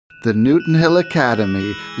The Newton Hill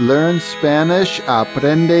Academy. Learn Spanish,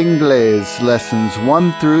 Aprende Inglés, lessons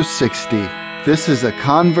 1 through 60. This is a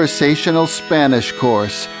conversational Spanish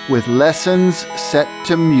course with lessons set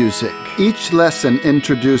to music. Each lesson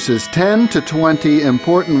introduces 10 to 20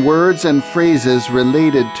 important words and phrases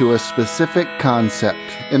related to a specific concept.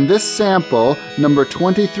 In this sample, number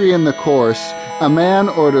 23 in the course, a man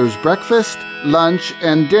orders breakfast, lunch,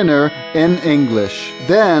 and dinner in English.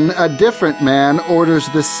 Then a different man orders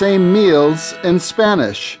the same meals in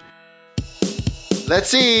Spanish.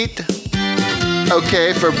 Let's eat!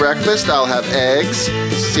 Okay, for breakfast I'll have eggs,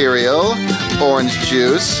 cereal, orange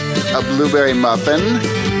juice, a blueberry muffin,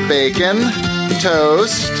 bacon,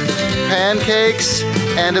 toast, pancakes,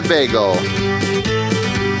 and a bagel.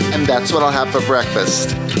 And that's what I'll have for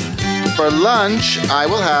breakfast. For lunch, I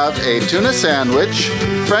will have a tuna sandwich,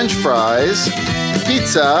 French fries,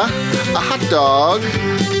 pizza, a hot dog,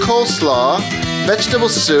 coleslaw, vegetable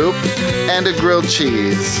soup, and a grilled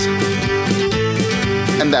cheese.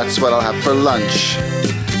 And that's what I'll have for lunch.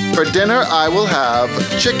 For dinner, I will have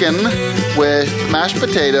chicken with mashed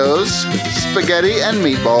potatoes, spaghetti and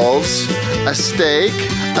meatballs, a steak,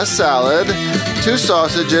 a salad, 2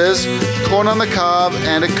 sausages, corn on the cob,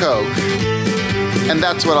 and a Coke. And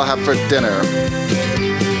that's what I'll have for dinner.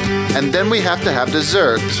 And then we have to have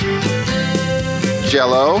dessert.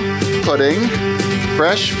 Jello, pudding,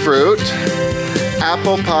 fresh fruit,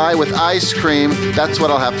 apple pie with ice cream. That's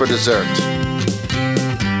what I'll have for dessert.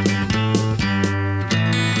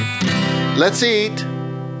 Let's eat.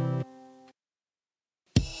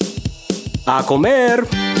 A comer.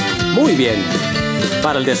 Muy bien.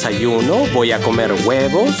 Para el desayuno voy a comer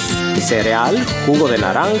huevos, cereal, jugo de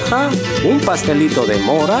naranja, un pastelito de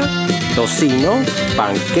mora, tocino,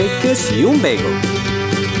 panqueques y un bagel.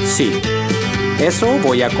 Sí, eso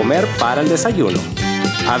voy a comer para el desayuno.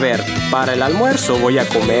 A ver, para el almuerzo voy a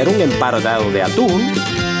comer un empanado de atún,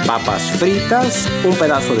 papas fritas, un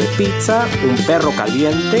pedazo de pizza, un perro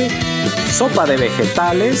caliente, sopa de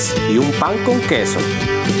vegetales y un pan con queso.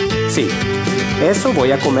 Sí, eso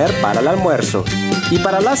voy a comer para el almuerzo. Y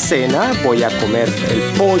para la cena voy a comer el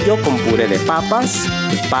pollo con puré de papas,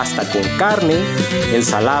 pasta con carne,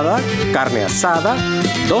 ensalada, carne asada,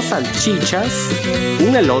 2 salchichas,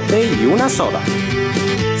 un elote y una soda.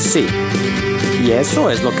 Sí, y eso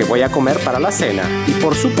es lo que voy a comer para la cena. Y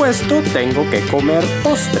por supuesto tengo que comer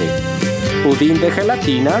postre. Pudín de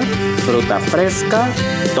gelatina, fruta fresca,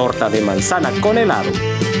 torta de manzana con helado.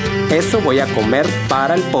 Eso voy a comer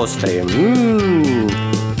para el postre.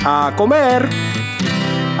 ¡A comer!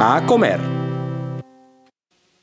 A comer.